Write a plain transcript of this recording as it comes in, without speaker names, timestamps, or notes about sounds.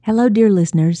Hello, dear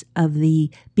listeners of the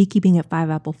Beekeeping at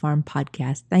Five Apple Farm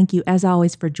podcast. Thank you, as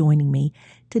always, for joining me.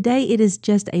 Today, it is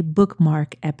just a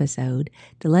bookmark episode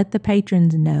to let the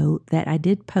patrons know that I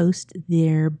did post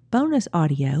their bonus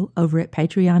audio over at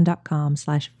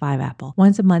patreon.com/5apple.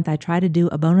 Once a month, I try to do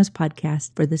a bonus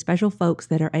podcast for the special folks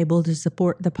that are able to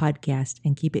support the podcast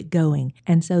and keep it going.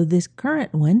 And so this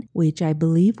current one, which I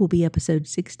believe will be episode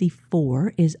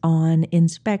 64, is on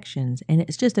inspections. And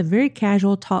it's just a very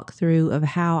casual talk through of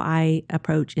how I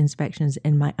approach inspections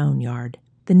in my own yard.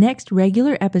 The next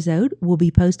regular episode will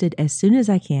be posted as soon as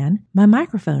I can. My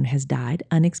microphone has died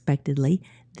unexpectedly.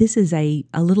 This is a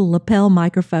little lapel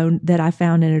microphone that I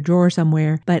found in a drawer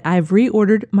somewhere, but I've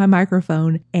reordered my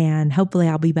microphone and hopefully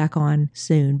I'll be back on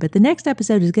soon. But the next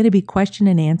episode is going to be question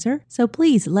and answer, so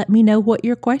please let me know what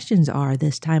your questions are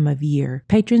this time of year.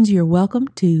 Patrons, you're welcome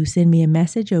to send me a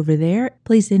message over there.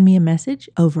 Please send me a message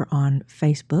over on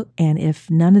Facebook, and if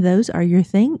none of those are your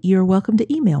thing, you're welcome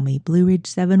to email me,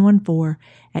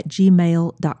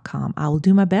 blueridge714@gmail.com. I will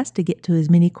do my best to get to as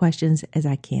many questions as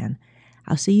I can.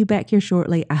 I'll see you back here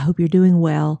shortly. I hope you're doing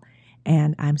well,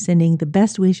 and I'm sending the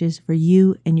best wishes for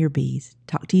you and your bees.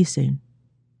 Talk to you soon.